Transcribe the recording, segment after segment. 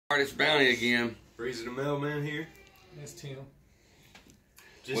Alright, it's Bounty again. Breezy the Mailman here. It's Tim.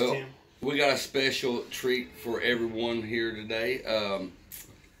 Just Well, Tim. we got a special treat for everyone here today.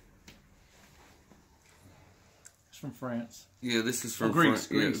 It's from France. Yeah, this is from Greece.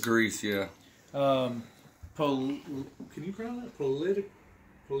 Yeah, Greece, yeah. Can you pronounce that?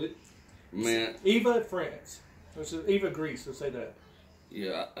 Man, Eva, France. Eva, Greece. Let's say that.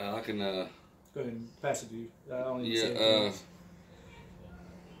 yeah, I can, Go ahead and pass it to you. I don't even Yeah, say it. it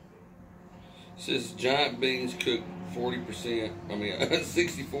says giant beans cooked 40%,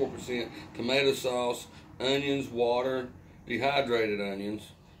 64%, tomato sauce, onions, water, dehydrated onions,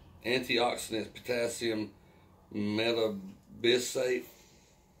 antioxidants, potassium metabisate,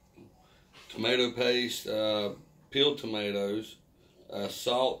 tomato paste, peeled tomatoes,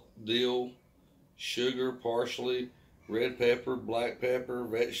 salt, dill, sugar, parsley, red pepper, black pepper,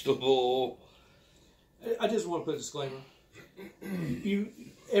 vegetable oil. I just want to put a disclaimer.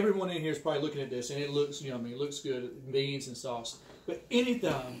 Everyone in here is probably looking at this, and it looks, it looks good, beans and sauce. But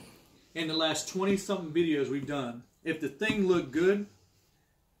anytime in the last 20-something videos we've done, if the thing looked good,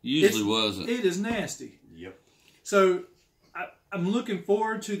 Usually wasn't. It is nasty. Yep. So I'm looking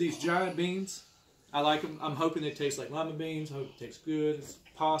forward to these giant beans. I like them. I'm hoping they taste like lima beans. I hope it tastes good. It's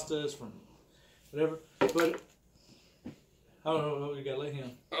pasta. It's from whatever. But I don't know. You gotta let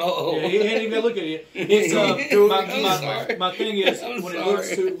him. Oh, Yeah, he ain't even gotta look at it. It's my thing is when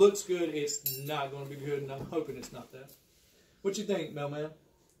it looks good, it's not going to be good, and I'm hoping it's not that. What you think, Mailman?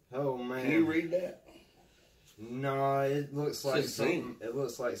 Oh man. Can you read that? No, it looks like Just something. It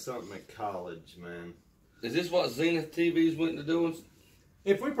looks like something at college, man. Is this what Zenith TV's went to doing?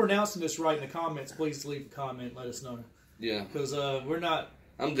 If we're pronouncing this right in the comments, please leave a comment and let us know. Yeah. Because we're not.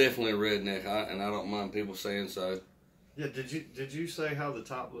 I'm definitely a redneck, and I don't mind people saying so. Yeah. Did you say how the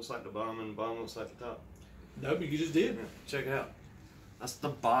top looks like the bottom and the bottom looks like the top? Nope, you just did. Yeah, check it out. That's the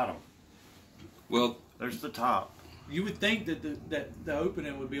bottom. Well, There's the top. You would think that the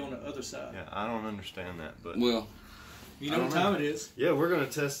opening would be on the other side. Yeah, I don't understand that, but well, You know what time it is. yeah, we're gonna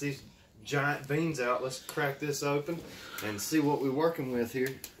test these giant beans out. Let's crack this open and see what we're working with here.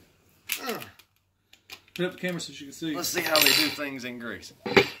 Put up the camera so you can see. Let's see how they do things in Greece.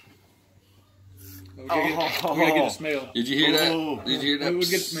 We're gonna get a smell. did you hear that? Oh. Did you hear that? We'll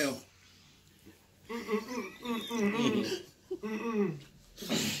get a smell.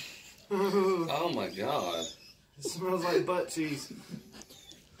 Oh my God! It smells like butt cheese.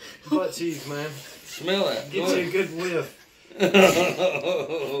 Butt cheese, man. Smell that. Get you a good whiff.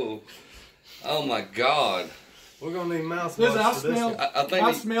 Oh my God! We're gonna need mouthwash Listen, for this. I think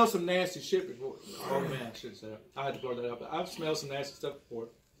I've smelled some nasty shit before. Oh man, I should say that. I had to blur that out. But I've smelled some nasty stuff before.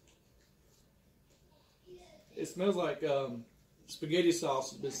 It smells like spaghetti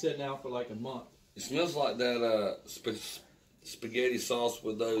sauce has been sitting out for like a month. it smells like that spaghetti sauce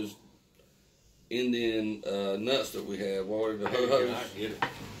with those Indian nuts that we have. What are the ho-hos? I get it.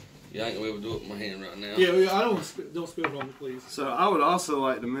 Yeah, I ain't gonna be able to do it with my hand right now. Yeah, I don't spill it on me, please. So I would also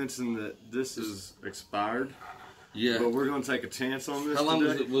like to mention that this is expired, Yeah. but we're gonna take a chance on this. How long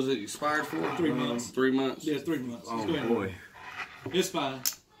today. was it expired for? 3 months. 3 months. Yeah, 3 months. Oh Let's go ahead. boy. It's fine.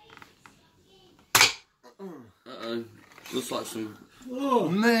 Uh-oh. Looks like some Oh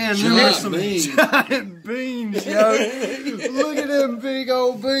Man, Giant there's some beans. giant beans, yo. Look at them big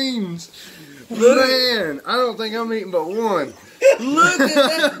old beans. Man, I don't think I'm eating but one. Look at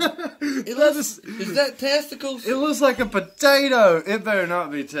that! Is that testicles? It looks like a potato. It better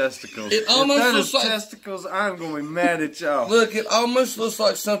not be testicles. It almost if that looks is like- testicles, I'm going to be mad at y'all. Look, it almost looks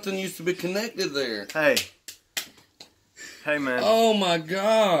like something used to be connected there. Hey. Hey, man. Oh my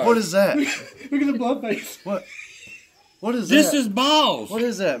God! What is that? look at the blood face. What is This that? is balls. What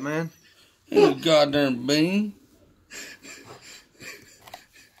is that, man? You goddamn bean.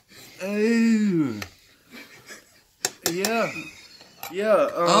 Ooh. Yeah. Yeah.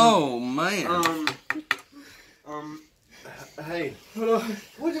 Oh man. Hey.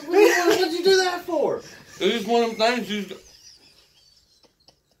 What'd you do that for? It's one of them things you.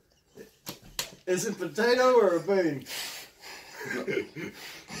 Is it potato or a bean?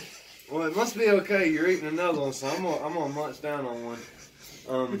 Well, it must be okay. You're eating another one, so I'm gonna munch down on one.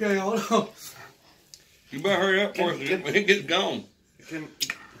 Okay, hold on. You better hurry up for it gets gone. Can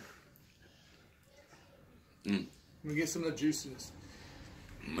Let me get some of the juiciness.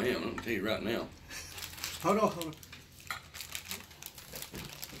 Man, I'm gonna tell you right now. Hold on.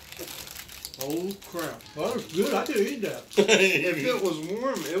 Oh crap! Well, that was good. I could eat that. if it was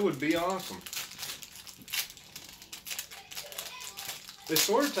warm, it would be awesome. It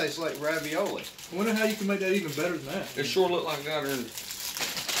sort of tastes like ravioli. I wonder how you can make that even better than that. It sure looked like I got her.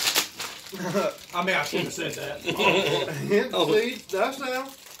 I mean, I shouldn't have said that. See, that's how.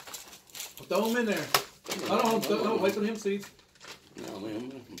 Throw them in there. No, wait for the hemp seeds. No,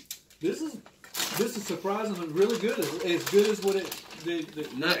 man. This is surprisingly really good. As good as what it did.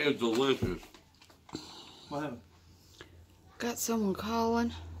 That is delicious. What happened? Got someone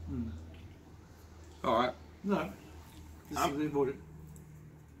calling. All right. No. This is important.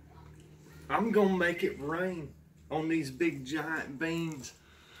 I'm gonna make it rain on these big giant beans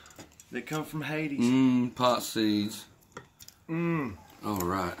that come from Hades. Pot seeds. Mmm. All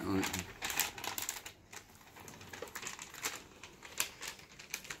right.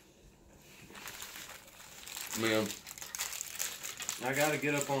 Man, I gotta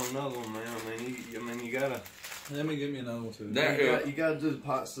get up on another one, man. I mean, you gotta. Let me give me another one too. You gotta do the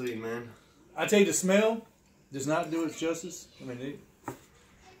pot seed, man. I tell you, the smell does not do its justice. I mean,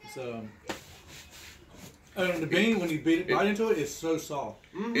 the bean, when you beat it right into it, it's so soft.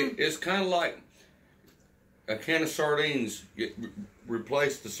 it's kind of like a can of sardines.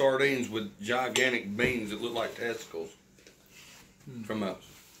 Replace the sardines with gigantic beans that look like testicles from a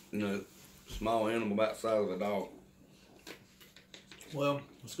small animal about the size of a dog. Well,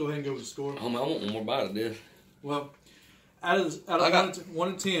 let's go ahead and go with the score. I want one more bite of this. Well, out of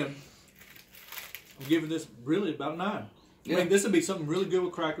 1 to 10, I'm giving this really about a 9. Yeah. I mean, this would be something really good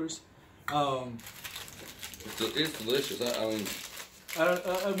with crackers. It's delicious. I mean,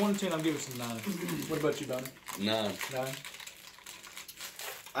 At 1 to 10, I'm giving it some 9. What about you, Bonnie? 9. 9?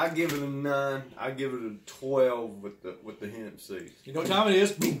 I give it a 9. I give it a 12 with the hemp seeds. You know what time it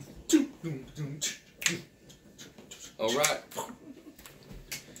is? All right.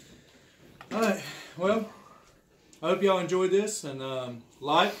 All right. Well, I hope y'all enjoyed this and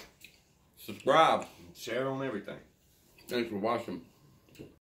like. Subscribe. Share on everything. Thanks for watching.